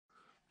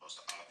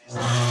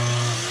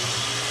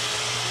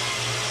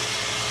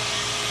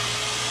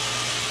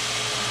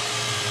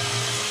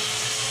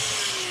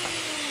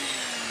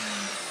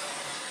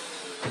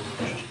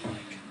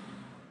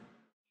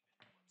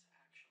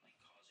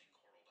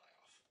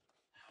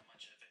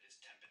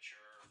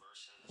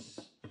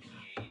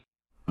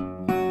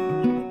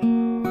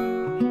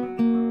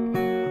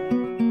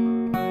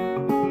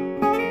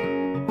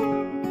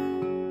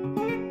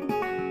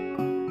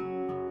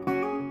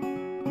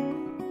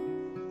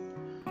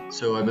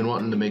So I've been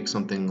wanting to make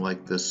something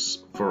like this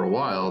for a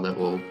while that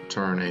will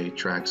turn a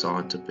track saw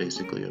into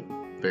basically a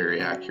very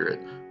accurate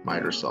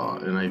miter saw.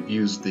 And I've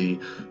used the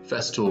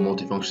Festool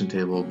multifunction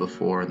table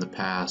before in the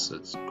past.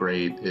 It's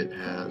great. It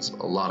has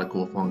a lot of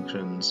cool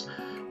functions,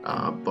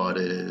 but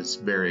it is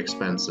very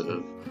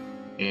expensive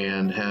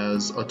and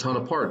has a ton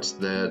of parts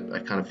that I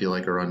kind of feel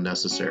like are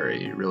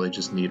unnecessary. You really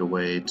just need a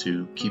way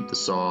to keep the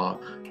saw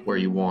where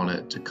you want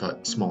it, to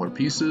cut smaller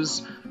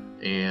pieces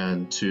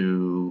and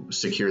to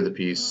secure the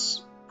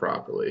piece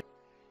properly.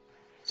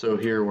 So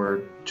here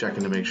we're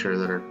checking to make sure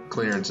that our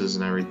clearances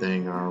and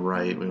everything are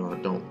right. We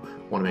don't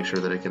want to make sure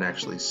that it can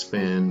actually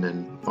spin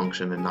and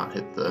function and not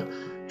hit the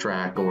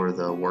track or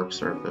the work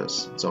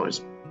surface. It's always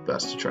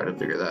best to try to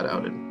figure that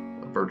out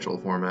in a virtual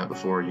format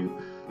before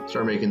you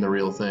start making the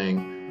real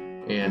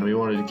thing. And we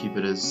wanted to keep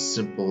it as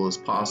simple as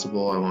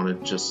possible. I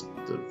wanted just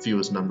the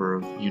fewest number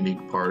of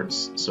unique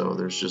parts. So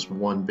there's just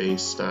one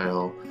base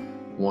style,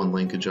 one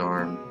linkage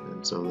arm,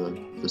 and so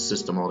the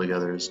system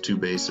altogether is two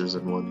bases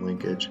and one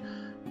linkage,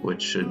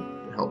 which should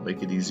help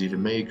make it easy to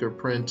make or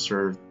print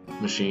or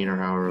machine or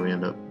however we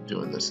end up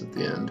doing this at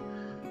the end.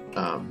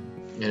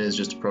 It is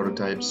just a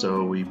prototype,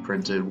 so we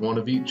printed one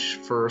of each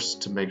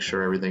first to make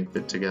sure everything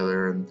fit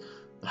together and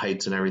the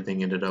heights and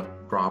everything ended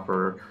up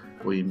proper.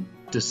 We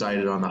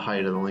decided on the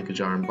height of the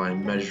linkage arm by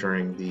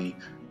measuring the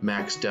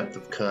max depth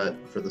of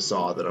cut for the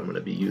saw that I'm going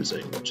to be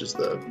using, which is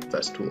the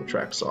Festool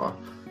track saw.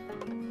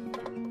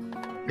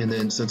 And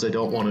then since I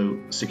don't want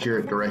to secure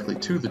it directly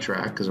to the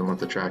track because I want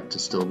the track to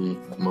still be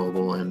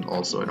mobile, and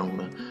also I don't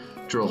want to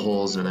drill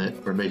holes in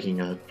it, we're making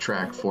a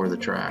track for the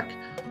track,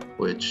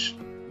 which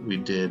we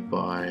did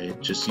by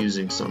just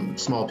using some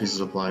small pieces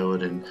of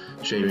plywood and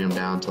shaving them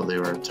down until they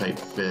were a tight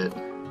fit,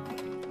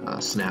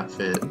 snap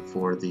fit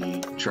for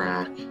the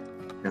track.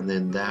 And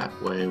then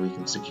that way we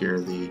can secure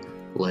the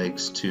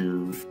legs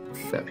to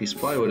that piece of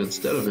plywood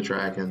instead of the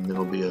track, and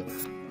it'll be a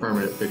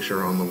permanent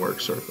fixture on the work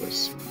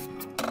surface.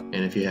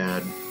 And if you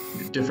had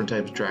different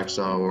types of track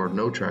saw or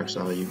no track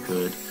saw, you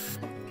could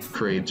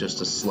create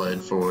just a sled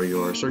for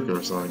your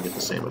circular saw and get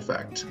the same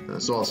effect. And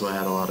this also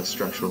had a lot of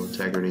structural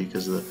integrity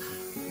because the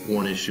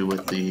one issue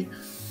with the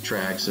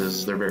tracks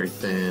is they're very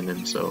thin,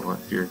 and so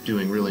if you're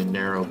doing really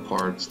narrow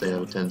parts, they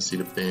have a tendency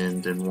to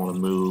bend and want to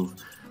move,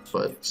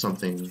 but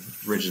something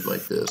rigid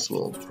like this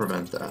will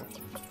prevent that.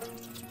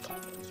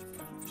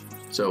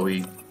 So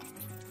we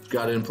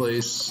got it in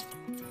place.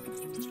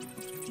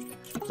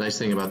 The nice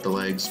thing about the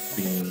legs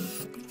being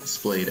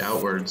splayed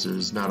outwards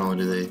is not only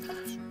do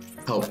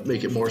they help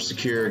make it more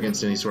secure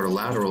against any sort of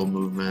lateral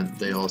movement,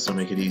 they also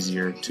make it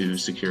easier to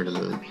secure to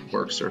the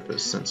work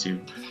surface since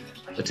you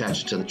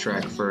attach it to the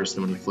track first,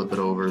 and when you flip it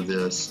over,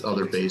 the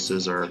other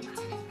bases are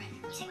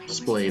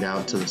splayed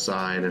out to the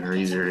side and are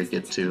easier to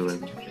get to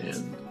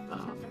and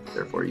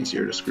therefore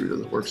easier to screw to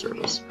the work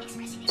surface.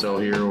 So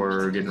here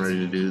we're getting ready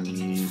to do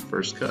the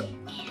first cut.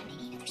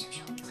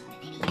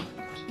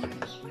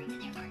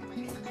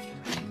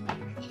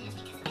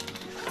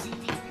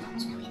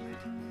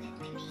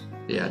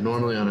 Yeah,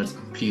 normally on a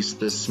piece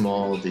this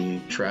small, the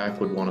track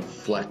would want to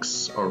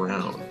flex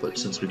around, but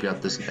since we've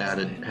got this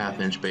added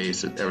half-inch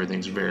base,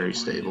 everything's very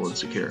stable and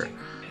secure.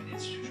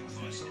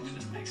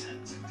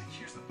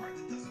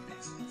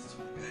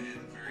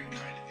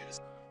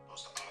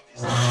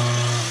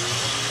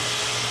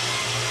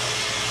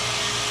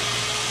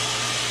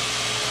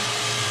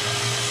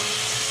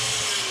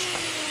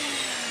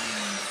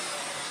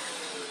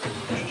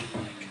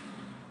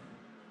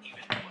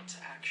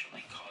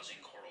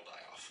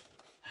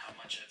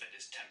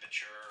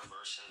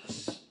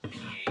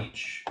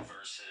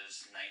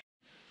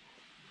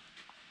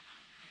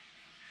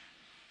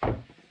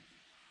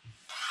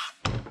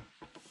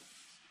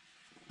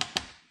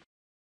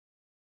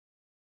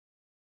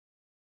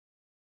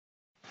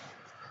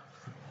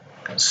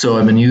 So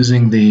I've been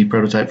using the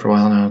prototype for a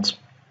while now. It's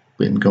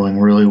been going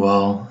really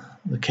well.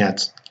 The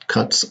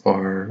cuts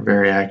are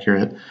very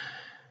accurate,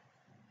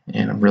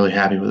 and I'm really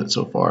happy with it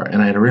so far.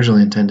 And I had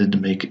originally intended to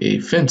make a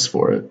fence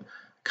for it,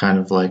 kind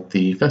of like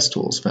the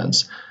Festool's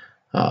fence.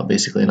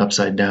 Basically an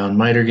upside down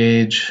miter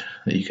gauge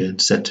that you could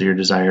set to your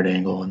desired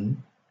angle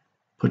and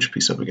put your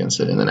piece up against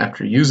it. And then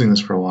after using this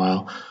for a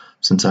while,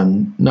 since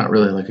I'm not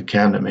really like a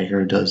cabinet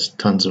maker who does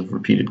tons of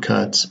repeated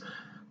cuts,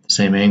 the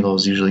same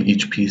angles, usually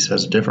each piece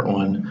has a different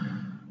one,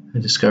 I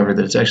discovered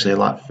that it's actually a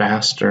lot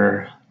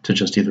faster to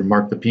just either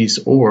mark the piece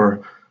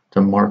or to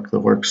mark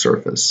the work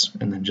surface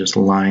and then just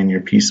line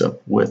your piece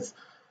up with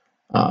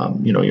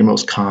your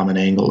most common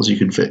angles. You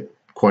can fit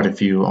quite a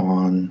few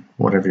on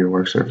whatever your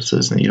work surface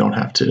is, and you don't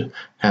have to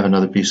have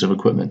another piece of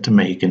equipment to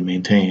make and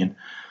maintain.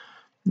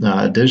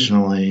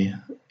 Additionally,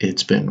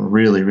 it's been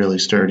really, really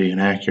sturdy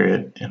and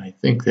accurate, and I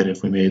think that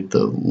if we made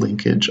the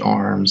linkage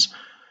arms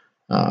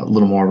a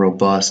little more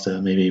robust,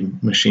 maybe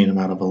machine them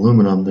out of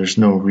aluminum, there's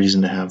no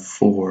reason to have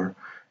four,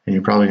 and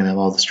you're probably going to have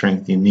all the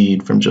strength you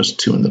need from just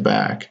two in the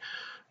back,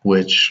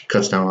 which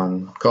cuts down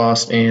on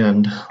cost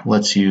and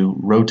lets you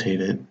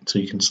rotate it so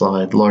you can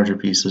slide larger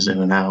pieces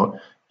in and out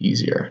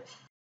easier.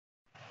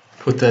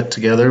 Put that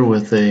together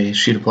with a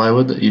sheet of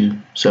plywood that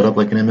you set up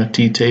like an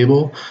MFT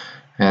table.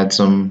 Add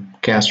some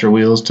caster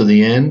wheels to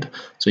the end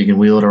so you can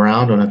wheel it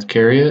around, don't have to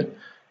carry it.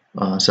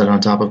 Set it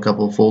on top of a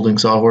couple of folding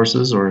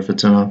sawhorses, or if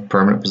it's in a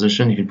permanent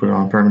position, you can put it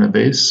on a permanent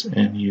base,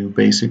 and you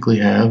basically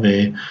have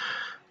a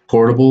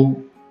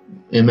portable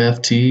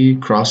MFT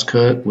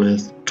crosscut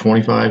with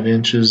 25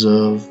 inches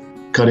of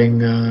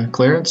cutting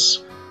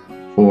clearance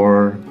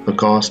for the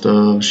cost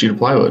of a sheet of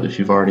plywood if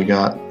you've already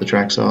got the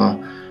track saw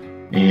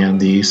and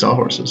the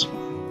sawhorses.